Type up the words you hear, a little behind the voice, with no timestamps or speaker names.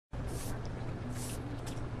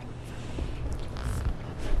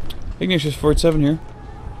Ignatius 47 here,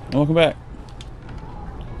 and welcome back.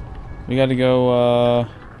 We got to go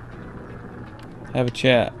have a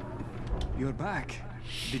chat. You're back.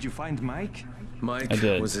 Did you find Mike? Mike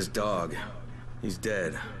was his dog. He's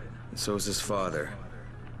dead. And so is his father.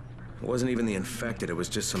 It wasn't even the infected, it was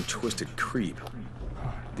just some twisted creep.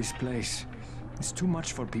 This place is too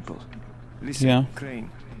much for people. Listen, Yeah. Crane.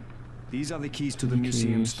 These are the keys to the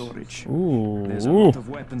museum storage. Ooh. There's a lot of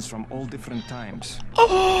weapons from all different times.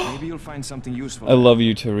 Maybe you'll find something useful. I love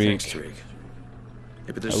you, Tariq. Thanks, Tariq. Yeah,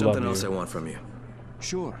 but there's I something love else I you. want from you.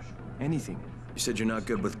 Sure, anything. You said you're not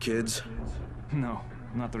good with kids? No,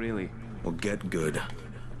 not really. Well, get good.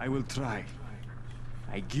 I will try.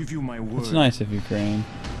 I give you my word. It's nice of you, Crane.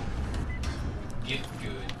 Get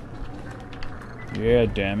good. Yeah,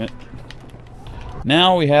 damn it.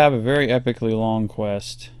 Now we have a very epically long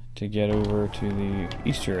quest to get over to the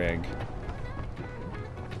Easter egg.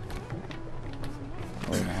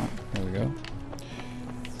 Or not. There we go.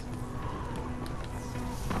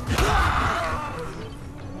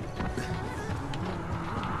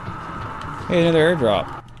 Hey, another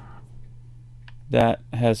airdrop that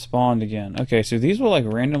has spawned again. Okay, so these will like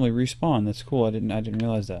randomly respawn. That's cool. I didn't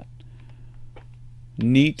realize that.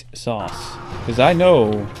 Neat sauce. Because I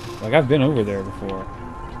know, like I've been over there before.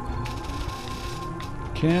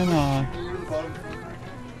 Can I?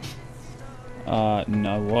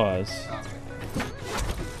 No, I was.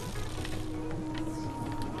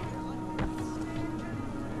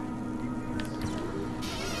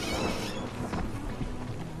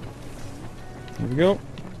 Here we go.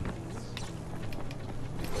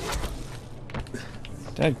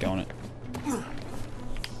 Daggone it.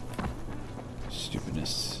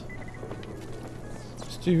 Stupidness.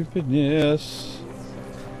 Stupidness.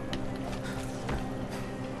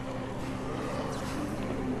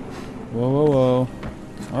 Whoa, whoa, whoa.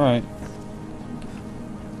 Alright.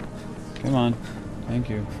 Come on. Thank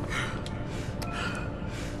you.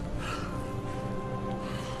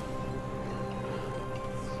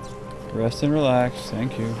 Rest and relax.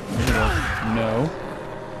 Thank you. No.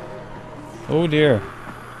 Oh dear.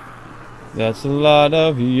 That's a lot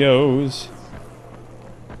of yos.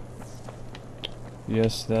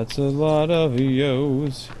 Yes, that's a lot of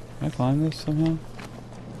yos. Can I climb this somehow?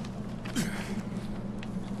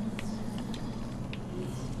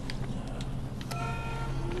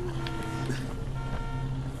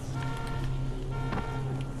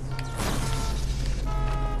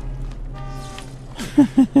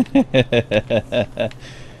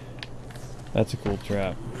 That's a cool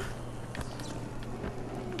trap.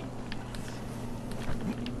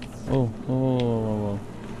 Oh, whoa, whoa, whoa,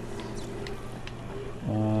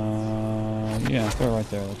 whoa. Yeah, throw it right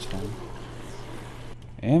there, that's fine.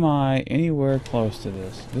 Am I anywhere close to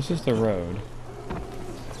this? This is the road.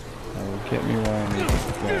 That will get me where I need to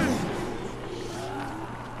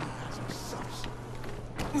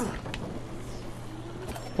go.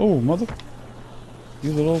 Oh, mother...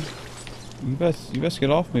 You little... You best get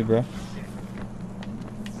off me, bro.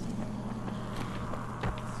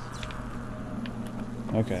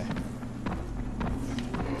 Okay.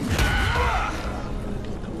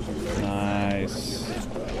 Nice.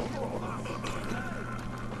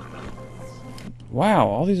 Wow,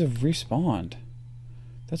 all these have respawned.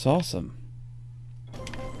 That's awesome.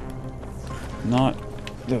 Not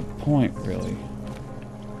the point, really.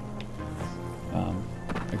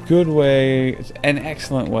 A good way, it's an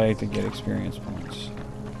excellent way to get experience points.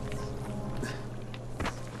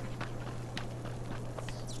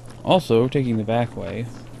 Also, taking the back way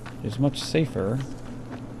is much safer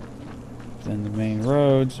than the main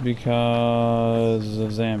roads because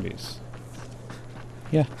of zombies.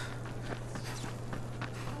 Yeah.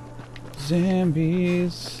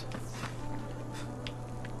 Zombies.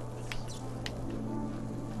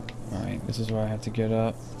 Alright, this is where I have to get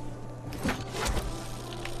up.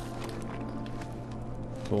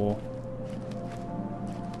 Cool.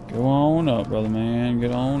 Go on up, brother man.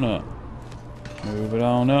 Get on up. Move it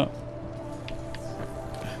on up.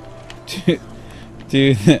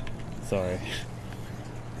 Dude. Sorry.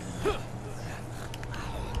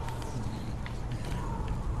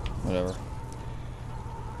 Whatever.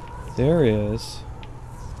 There is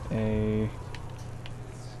a...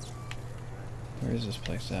 Where is this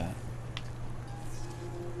place at?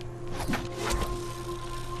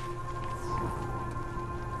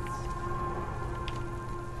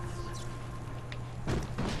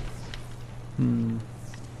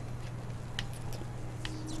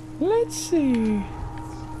 Let's see.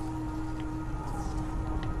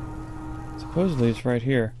 Supposedly it's right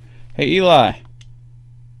here. Hey, Eli.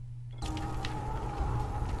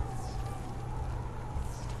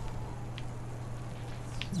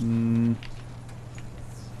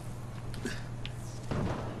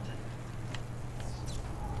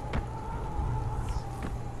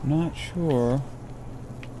 not sure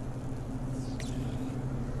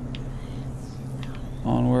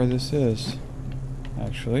on where this is,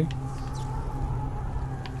 actually.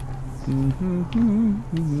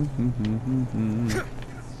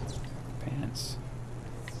 Pants.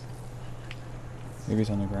 Maybe it's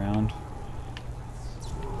on the ground.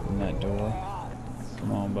 In that door.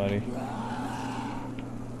 Come on, buddy.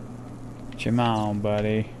 Come on,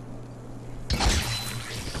 buddy.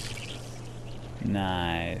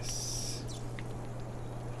 Nice.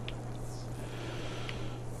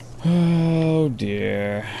 Oh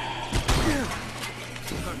dear.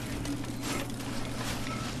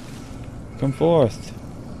 Come forth.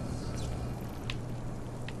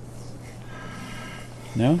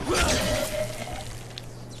 No?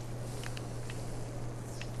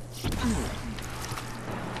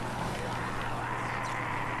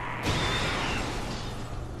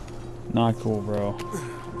 Not cool, bro.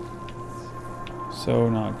 So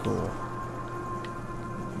not cool.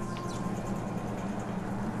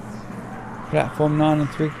 Platform 9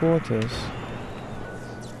 3/4.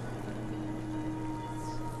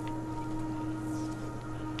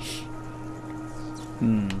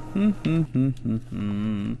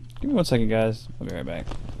 Give me 1 second, guys. I'll be right back.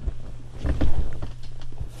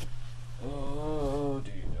 Oh,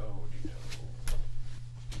 do you know? Do you know?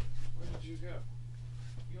 Where did you go?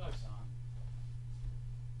 You like son?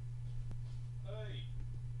 Hey,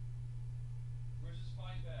 where's this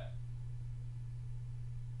fight at?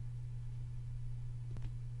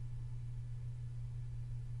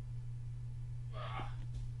 Ah.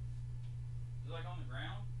 Is it like on the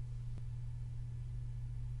ground?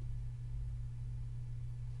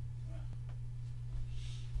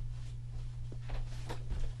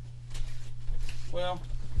 Well,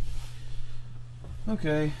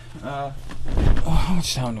 okay. How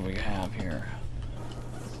much time do we have here?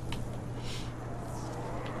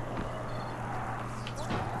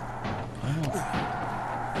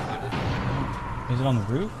 Is it on the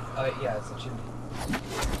roof? Yeah, it's a chimney.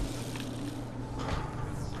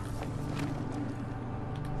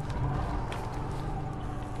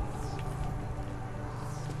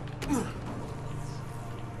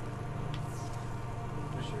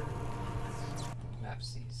 Where's your map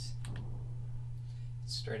sees?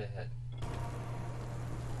 Straight ahead.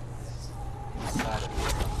 Inside of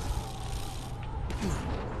it.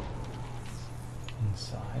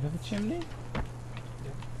 Inside of a chimney?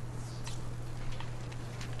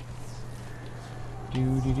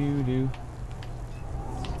 Do do do do.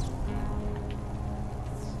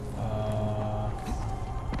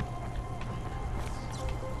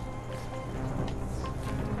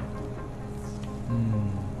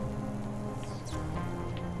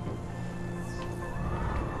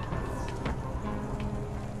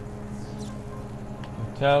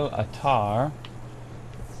 Hotel Attar.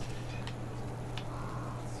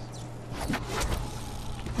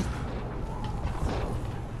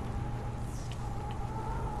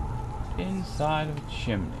 Inside of a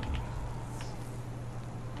chimney.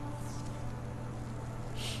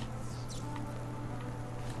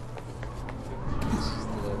 This is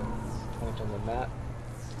the point on the map.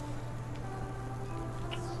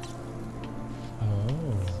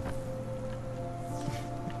 Oh.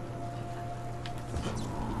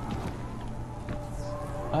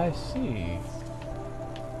 I see.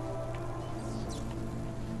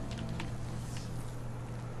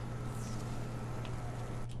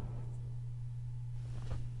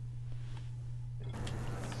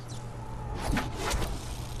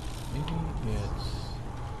 Maybe it's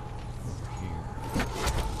over here.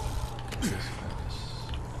 This furnace.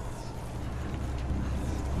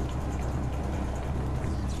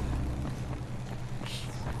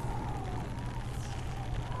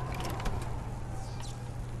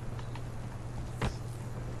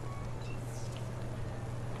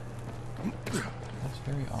 That's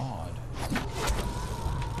very odd.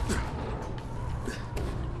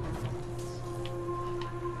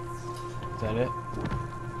 Is that it?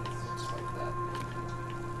 Looks like that.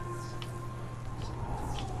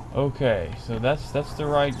 Okay, so that's the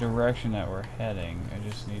right direction that we're heading. I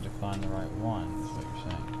just need to find the right one, is what you're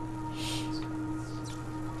saying.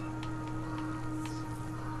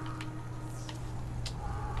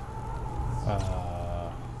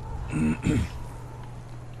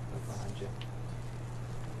 Look behind you.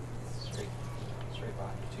 Straight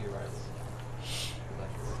behind you, to your right. Your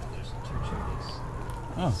left, your right. There's two chimneys.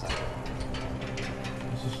 Oh, Side.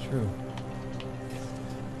 this is true.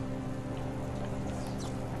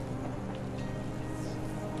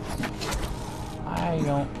 I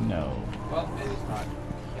don't know. Well, maybe it's not.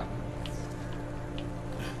 Yep.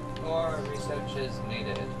 More research is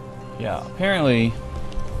needed. Yeah, apparently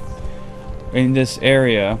in this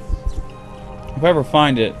area. If I ever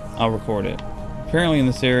find it, I'll record it. Apparently in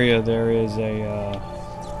this area there is a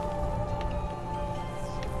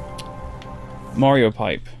Mario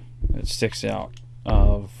pipe that sticks out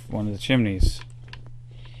of one of the chimneys.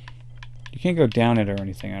 You can't go down it or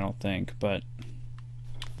anything, I don't think, but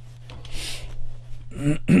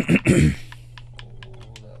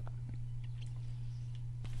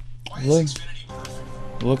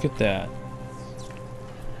look at that.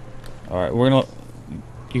 Alright, we're gonna...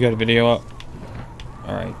 You got a video up?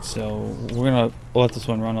 Alright, so we're gonna let this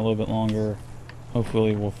one run a little bit longer.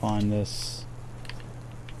 Hopefully we'll find this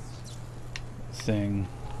thing.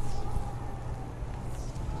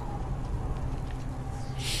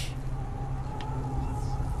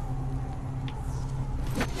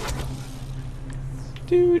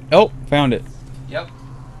 Dude, oh, found it. Yep.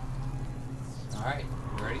 Alright,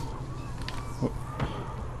 you ready?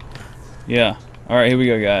 Yeah. Alright, here we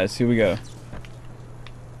go, guys. Here we go.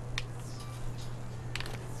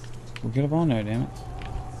 We'll get up on there, damn it.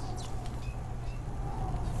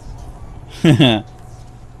 You're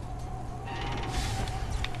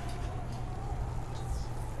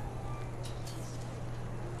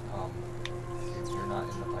not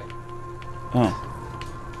in the pipe. Oh.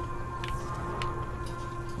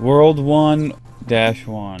 World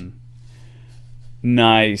 1-1.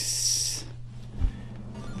 Nice.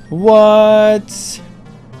 What?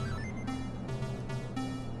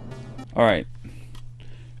 Alright.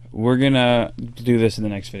 We're gonna do this in the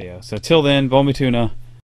next video. So till then, Bombi Tuna.